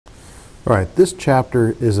All right, this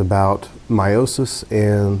chapter is about meiosis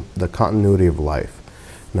and the continuity of life.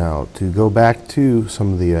 Now, to go back to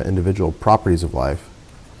some of the individual properties of life,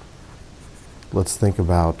 let's think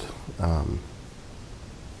about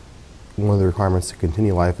one of the requirements to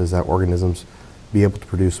continue life is that organisms be able to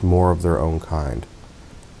produce more of their own kind.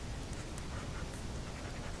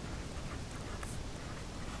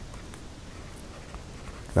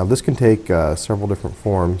 Now, this can take several different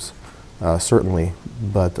forms, certainly,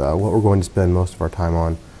 but what we're going to spend most of our time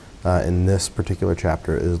on in this particular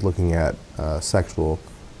chapter is looking at sexual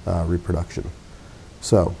reproduction.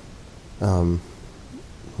 So,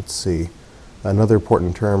 let's see. Another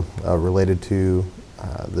important term related to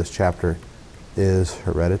this chapter is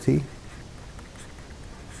heredity.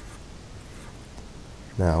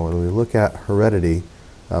 Now, when we look at heredity,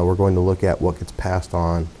 we're going to look at what gets passed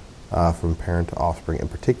on from parent to offspring, in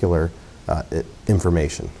particular,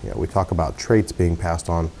 information. We talk about traits being passed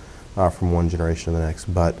on from one generation to the next,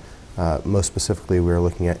 but most specifically, we're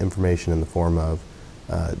looking at information in the form of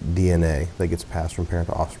DNA that gets passed from parent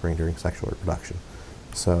to offspring during sexual reproduction.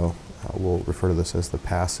 So we'll refer to this as the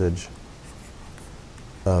passage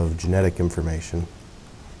of genetic information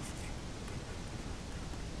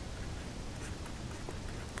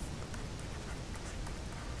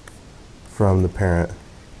from the parent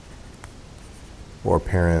or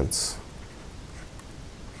parents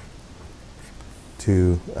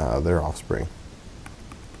to their offspring.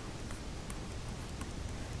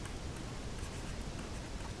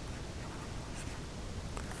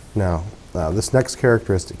 Now, this next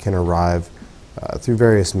characteristic can arrive through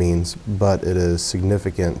various means, but it is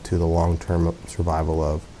significant to the long-term survival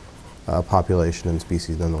of population and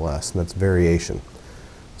species nonetheless, and that's variation.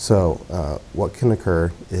 So what can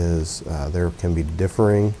occur is there can be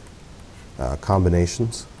differing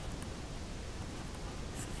combinations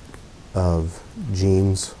of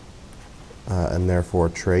genes and therefore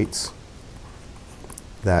traits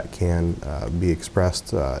that can be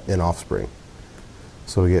expressed in offspring.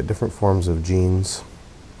 So we get different forms of genes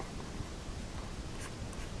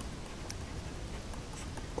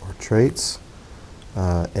or traits,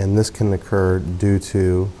 and this can occur due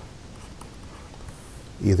to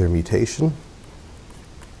either mutation,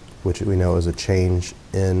 which we know is a change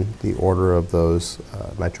in the order of those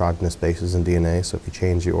nitrogenous bases in DNA. So if you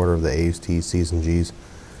change the order of the A's, T's, C's, and G's,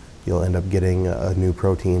 you'll end up getting a new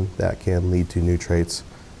protein that can lead to new traits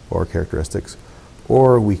or characteristics.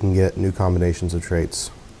 Or we can get new combinations of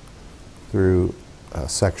traits through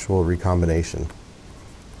sexual recombination.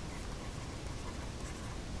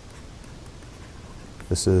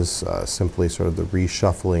 This is simply sort of the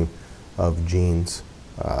reshuffling of genes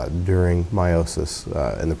during meiosis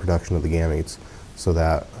in the production of the gametes, so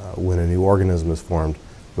that when a new organism is formed,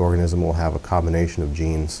 the organism will have a combination of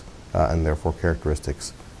genes and therefore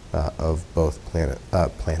characteristics of both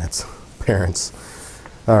parents.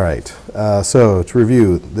 All right, so to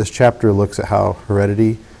review, this chapter looks at how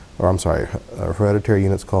hereditary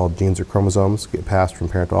units called genes or chromosomes get passed from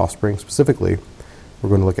parent to offspring. Specifically, we're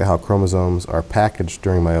going to look at how chromosomes are packaged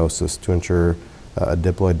during meiosis to ensure a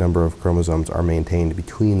diploid number of chromosomes are maintained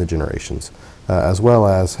between the generations, as well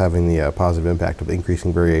as having the positive impact of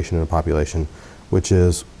increasing variation in a population, which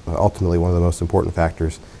is ultimately one of the most important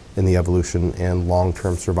factors in the evolution and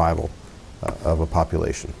long-term survival of a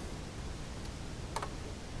population.